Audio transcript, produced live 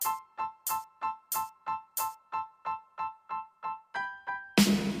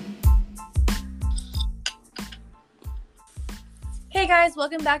Hey guys,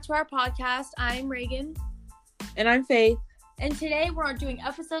 welcome back to our podcast. I'm Reagan. And I'm Faith. And today we're doing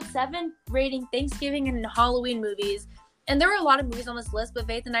episode 7, rating Thanksgiving and Halloween movies. And there were a lot of movies on this list, but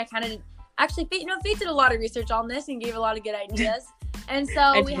Faith and I kind of Faith did a lot of research on this and gave a lot of good ideas. And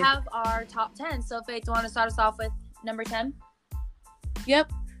so we have our top 10. So Faith, do you want to start us off with number 10?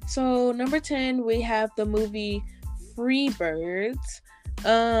 Yep. So number 10, we have the movie Freebirds.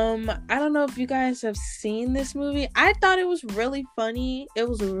 I don't know if you guys have seen this movie. I thought it was really funny. It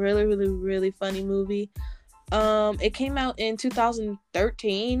was a really, really, really funny movie. It came out in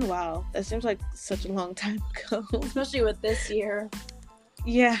 2013. Wow, that seems like such a long time ago. Especially with this year.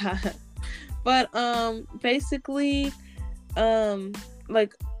 Yeah. But, basically,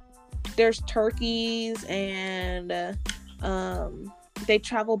 like, there's turkeys and, they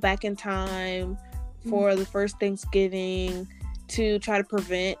travel back in time for the first Thanksgiving to try to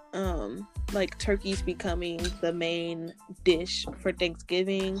prevent, like, turkeys becoming the main dish for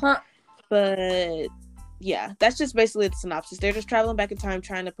Thanksgiving. But, yeah, that's just basically the synopsis. They're just traveling back in time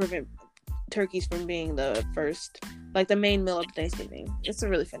trying to prevent turkeys from being the first, like, the main meal of Thanksgiving. It's a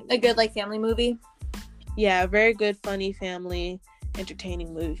really funny movie. A good, like, family movie? Yeah, a very good, funny, family,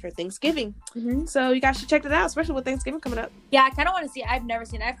 entertaining movie for Thanksgiving. Mm-hmm. So you guys should check it out, especially with Thanksgiving coming up. Yeah, I kind of want to see it. I've never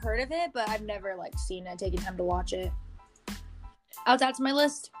seen it. I've heard of it, but I've never, like, seen it, taken time to watch it. I'll add to my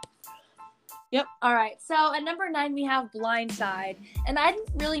list. Yep. All right. So at number 9, we have Blindside. And I didn't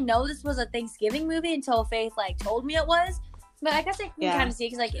really know this was a Thanksgiving movie until Faith, like, told me it was. But I guess I can kind of see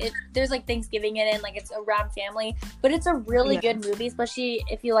it because, like, there's, like, Thanksgiving in it and, like, it's around family. But it's a really good movie, especially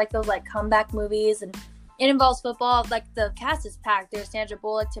if you like those, like, comeback movies. And it involves football. Like, the cast is packed. There's Sandra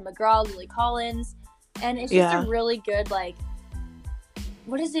Bullock, Tim McGraw, Lily Collins. And it's just a really good, like,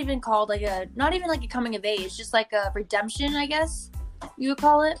 what is it even called? Like, not even, like, a coming of age. Just, like, a redemption, I guess you would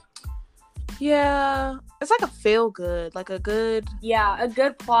call it. Yeah. It's like a feel-good. Like, a good... Yeah, a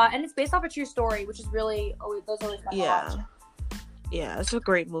good plot. And it's based off a true story, which is really... those always fun to watch. Yeah, it's a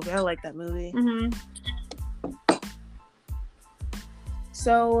great movie. I like that movie. Mm-hmm.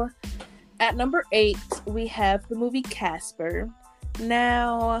 So, at number 8, we have the movie Casper.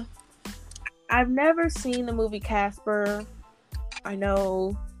 Now, I've never seen the movie Casper. I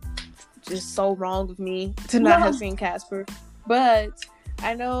know, just so wrong of me to not have seen Casper. But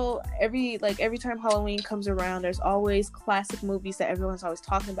I know every time Halloween comes around, there's always classic movies that everyone's always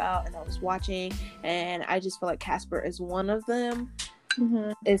talking about and always watching. And I just feel like Casper is one of them.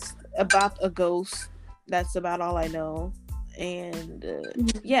 Mm-hmm. It's about a ghost. That's about all I know.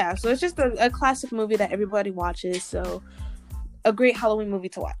 And yeah, so it's just a classic movie that everybody watches. So a great Halloween movie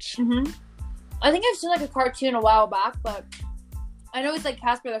to watch. Mm-hmm. I think I've seen like a cartoon a while back, but I know it's like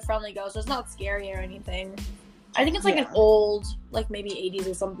Casper the Friendly Ghost. So it's not scary or anything. I think it's like an old, like maybe 80s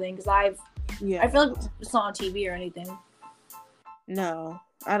or something. Because I feel like it's not on TV or anything. No,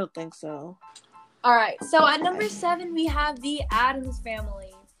 I don't think so. All right, so at number 7 we have the Addams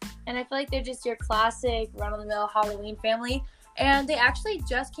Family. And I feel like they're just your classic run-of-the-mill Halloween family. And they actually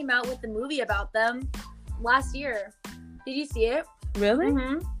just came out with the movie about them last year. Did you see it? Really?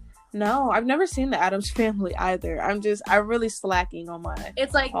 Mm-hmm. No, I've never seen the Addams Family either. I'm really slacking on my Halloween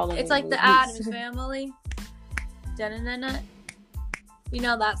it's like movies. The Addams Family. Da-na-na-na. You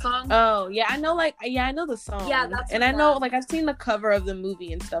know that song? Oh, yeah, I know the song. Yeah, that's and I know, like, I've seen the cover of the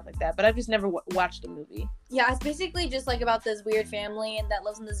movie and stuff like that, but I've just never watched the movie. Yeah, it's basically just, like, about this weird family and that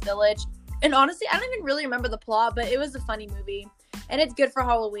lives in this village. And honestly, I don't even really remember the plot, but it was a funny movie. And it's good for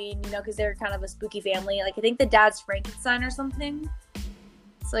Halloween, you know, because they're kind of a spooky family. Like, I think the dad's Frankenstein or something.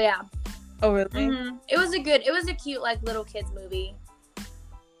 So, yeah. Oh, really? Mm-hmm. It was a cute, like, little kids movie.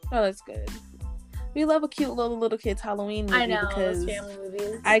 Oh, that's good. We love a cute little kids Halloween movie. I know, because those family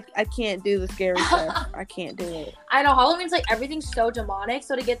movies. I can't do the scary stuff. I can't do it. I know, Halloween's like everything's so demonic,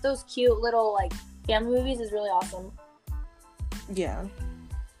 so to get those cute little like family movies is really awesome. Yeah.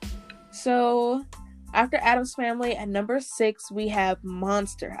 So after Addams Family, at number 6 we have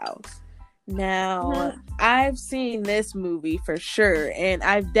Monster House. Now, I've seen this movie for sure, and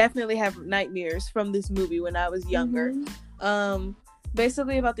I definitely have nightmares from this movie when I was younger.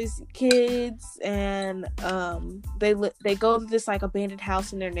 Basically about these kids, and they go to this like abandoned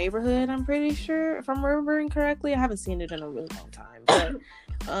house in their neighborhood. I'm pretty sure, if I'm remembering correctly. I haven't seen it in a really long time,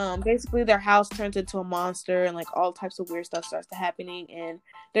 but basically their house turns into a monster, and like all types of weird stuff starts to happening, and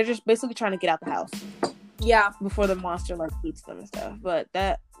they're just basically trying to get out the house. Yeah, before the monster like eats them and stuff. But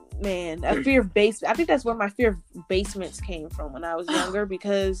that fear of basement. I think that's where my fear of basements came from when I was younger,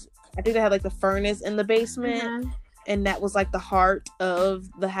 because I think they had like the furnace in the basement. And that was like the heart of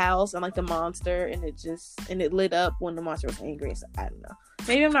the house and like the monster, and it lit up when the monster was angry. So I don't know.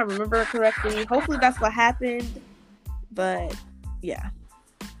 Maybe I'm not remembering correctly. Hopefully that's what happened. But Yeah.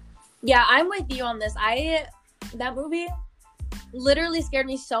 Yeah, I'm with you on this. That movie literally scared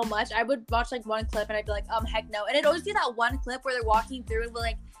me so much. I would watch like one clip and I'd be like, heck no. And it'd always be that one clip where they're walking through and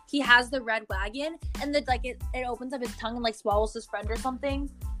like he has the red wagon and then like it opens up his tongue and like swallows his friend or something.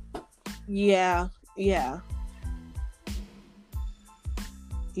 Yeah.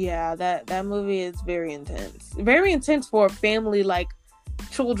 Yeah, that movie is very intense. Very intense for a family like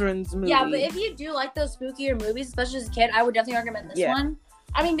children's movie. Yeah, but if you do like those spookier movies, especially as a kid, I would definitely recommend this one.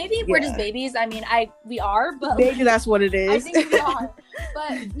 I mean, maybe we're just babies. I mean, we are, but maybe like, that's what it is. I think we are.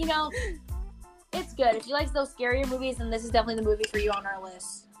 But, you know, it's good. If you like those scarier movies, then this is definitely the movie for you on our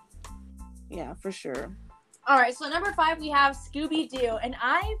list. Yeah, for sure. All right, so number 5, we have Scooby-Doo. And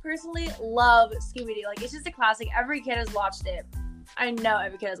I personally love Scooby-Doo. Like, it's just a classic. Every kid has watched it. I know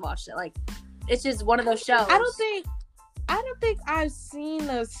every kid has watched it. Like, it's just one of those shows. I don't think I've seen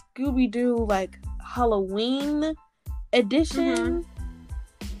a Scooby-Doo, like, Halloween edition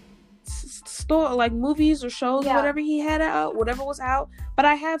store, like, movies or shows or whatever he had out, whatever was out. But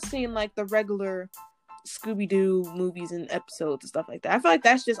I have seen, like, the regular Scooby-Doo movies and episodes and stuff like that. I feel like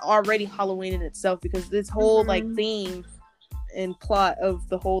that's just already Halloween in itself because this whole, like, theme and plot of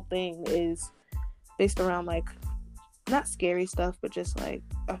the whole thing is based around, like, not scary stuff, but just, like,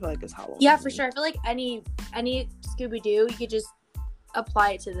 I feel like it's Halloween. Yeah, for sure. I feel like any Scooby-Doo, you could just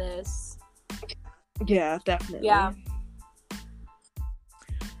apply it to this. Yeah, definitely. Yeah.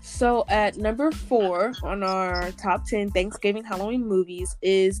 So at number 4 on our top 10 Thanksgiving Halloween movies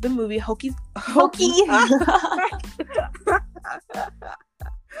is the movie Hocus Pocus.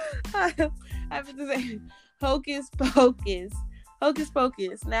 Hocus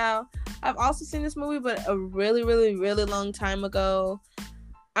Pocus. Now, I've also seen this movie, but a really, really, really long time ago.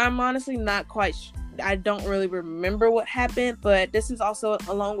 I'm honestly not quite I don't really remember what happened, but this is also,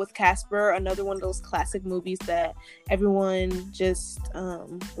 along with Casper, another one of those classic movies that everyone just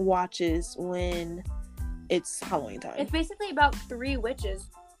watches when it's Halloween time. It's basically about 3 witches.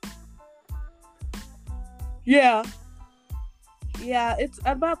 Yeah, it's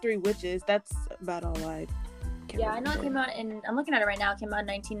about 3 witches. That's about all I can remember. I know it came out I'm looking at it right now. It came out in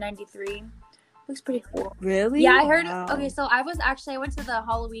 1993. Looks pretty cool. Really? Yeah, I heard. Wow. Okay, so I went to the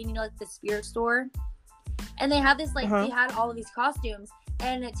Halloween, like the spirit store, and they had this they had all of these costumes.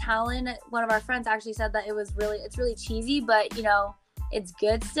 And Talon, one of our friends, actually said that it's really cheesy, but it's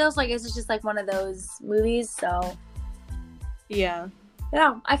good still. So I guess it's just like one of those movies. So yeah,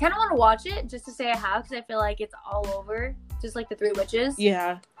 I kind of want to watch it just to say I have, because I feel like it's all over, just like the 3 witches.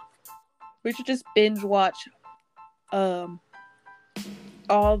 Yeah, we should just binge watch, all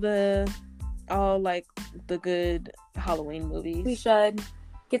like the good Halloween movies. We should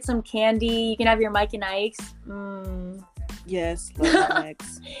get some candy. You can have your Mike and Ike's. Yes, love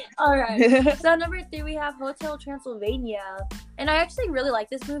Ike's. All right. So number 3, we have Hotel Transylvania, and I actually really like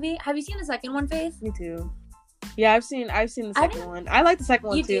this movie. Have you seen the second one, Faith? Me too. Yeah, I've seen the second one. I like the second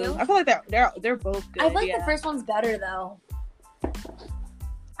one too. Do? I feel like they're both good. I feel like the first one's better though.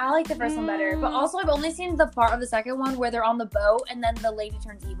 I like the first one better, but also I've only seen the part of the second one where they're on the boat and then the lady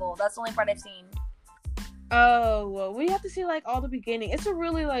turns evil. That's the only part I've seen. Oh, well, we have to see like all the beginning. It's a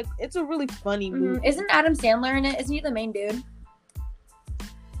really funny movie. Isn't Adam Sandler in it? Isn't he the main dude?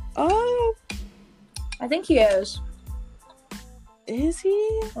 Oh, I think he is. Is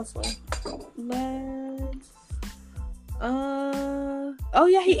he? Let's see. Oh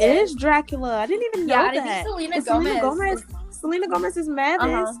yeah, he is Dracula. I didn't even know that. I think Selena Gomez is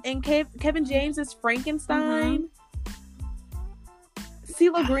Mavis, and Kevin James is Frankenstein.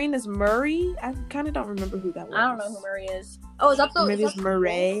 CeeLo Green is Murray. I kind of don't remember who that was. I don't know who Murray is. Oh, is that the... Maybe it's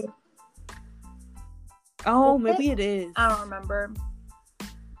Murray. Oh, maybe it is. I don't remember.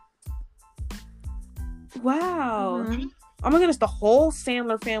 Wow. Oh my goodness, the whole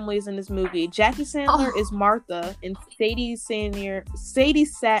Sandler family is in this movie. Jackie Sandler is Martha, and Sadie Sandler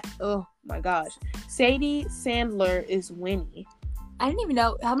is Winnie. I didn't even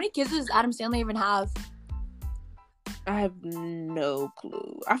know. How many kids does Adam Sandler even have? I have no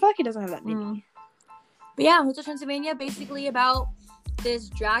clue. I feel like he doesn't have that many. But yeah, Hotel Transylvania, basically about this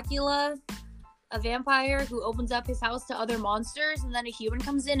Dracula, a vampire who opens up his house to other monsters, and then a human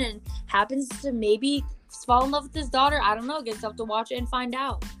comes in and happens to maybe fall in love with his daughter. I don't know. Guess I'll have to watch it and find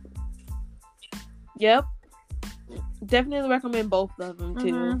out. Yep. Definitely recommend both of them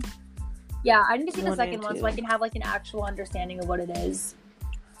too. Yeah, I need to see the second one so I can have like an actual understanding of what it is.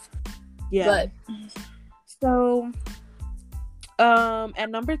 Yeah. But so at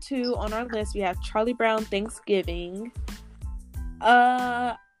number 2 on our list we have Charlie Brown Thanksgiving.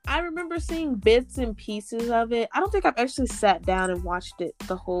 I remember remember seeing bits and pieces of it. I don't think I've actually sat down and watched it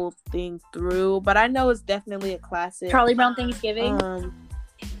the whole thing through, but I know it's definitely a classic. Charlie Brown Thanksgiving.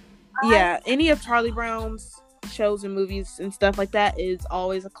 Yeah, any of Charlie Brown's shows and movies and stuff like that is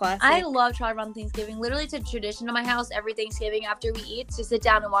always a classic. I love Charlie Brown Thanksgiving. Literally, it's a tradition in my house every Thanksgiving after we eat to sit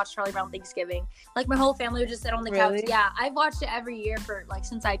down and watch Charlie Brown Thanksgiving. Like, my whole family would just sit on the couch. Yeah, I've watched it every year for, like,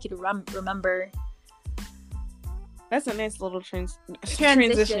 since I could remember. That's a nice little transition.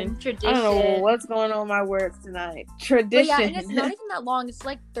 Tradition. I don't know what's going on with my words tonight. Tradition. But yeah, and it's not even that long. It's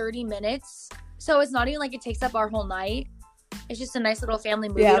like 30 minutes. So it's not even like it takes up our whole night. It's just a nice little family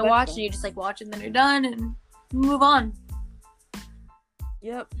movie to watch. And you just like watch it and then you're done and move on.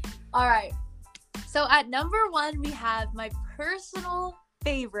 Yep. All right. So at number 1, we have my personal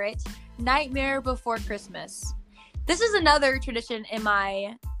favorite, Nightmare Before Christmas. This is another tradition in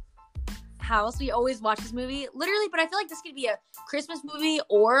my house. We always watch this movie, literally, but I feel like this could be a Christmas movie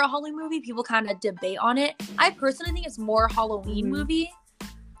or a Halloween movie. People kind of debate on it. I personally think it's more a Halloween movie.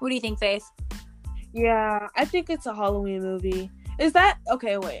 What do you think, Faith? Yeah, I think it's a Halloween movie. Is that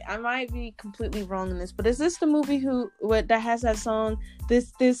okay? Wait, I might be completely wrong in this, but is this the movie that has that song?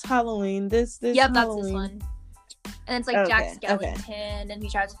 This Halloween. This. Yep, Halloween. that's this one. And it's like Jack Skellington, and he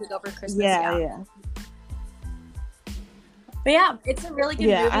tries to take over Christmas. Yeah. But yeah, it's a really good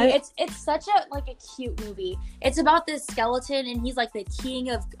movie. It's such a cute movie. It's about this skeleton, and he's like the king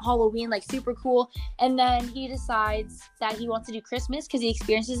of Halloween, like super cool. And then he decides that he wants to do Christmas because he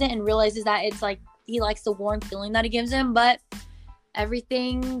experiences it and realizes that it's like he likes the warm feeling that it gives him, but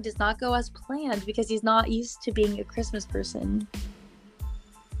everything does not go as planned because he's not used to being a Christmas person.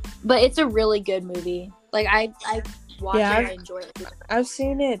 But it's a really good movie. Like I watch it, I enjoy it. I've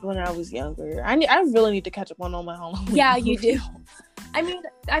seen it when I was younger. I really need to catch up on all my Halloween. Yeah, you do. I mean,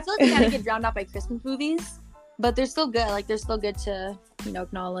 I feel like they kind of get drowned out by Christmas movies, but they're still good. Like they're still good to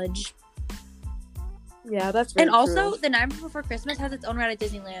acknowledge. Yeah, that's very and also true. The Nightmare Before Christmas has its own ride at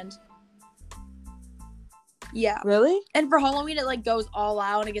Disneyland. Yeah. Really? And for Halloween, it like goes all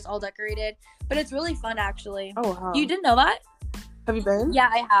out and it gets all decorated, but it's really fun actually. Oh wow! You didn't know that? Have you been? Yeah,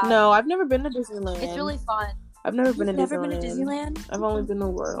 I have. No, I've never been to Disneyland. It's really fun. I've never been to Never been to Disneyland? I've only been to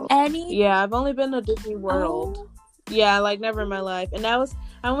World. Yeah, I've only been to Disney World. Oh. Yeah, like never in my life. And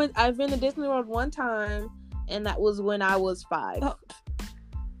I've been to Disney World one time, and that was when I was 5. Oh.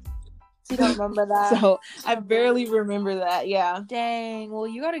 So you don't remember that? So I barely remember that. Yeah. Dang. Well,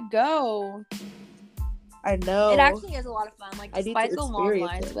 you gotta go. I know. It actually is a lot of fun. Like, despite the long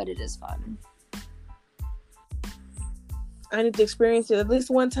lines, but it is fun. I need to experience it at least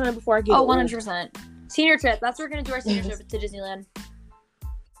one time before I get old. 100%. Senior trip. That's where we're going to do our senior trip to Disneyland.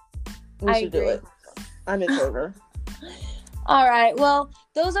 We should do it. I'm in favor. All right. Well,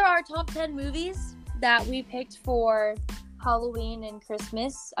 those are our top 10 movies that we picked for Halloween and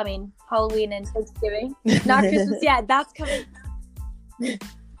Christmas. I mean, Halloween and Thanksgiving. Not Christmas. Yeah, that's coming.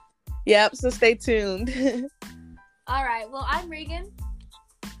 Yep, so stay tuned. All right. Well, I'm Regan.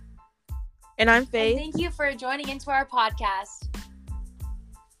 And I'm Faith. And thank you for joining into our podcast.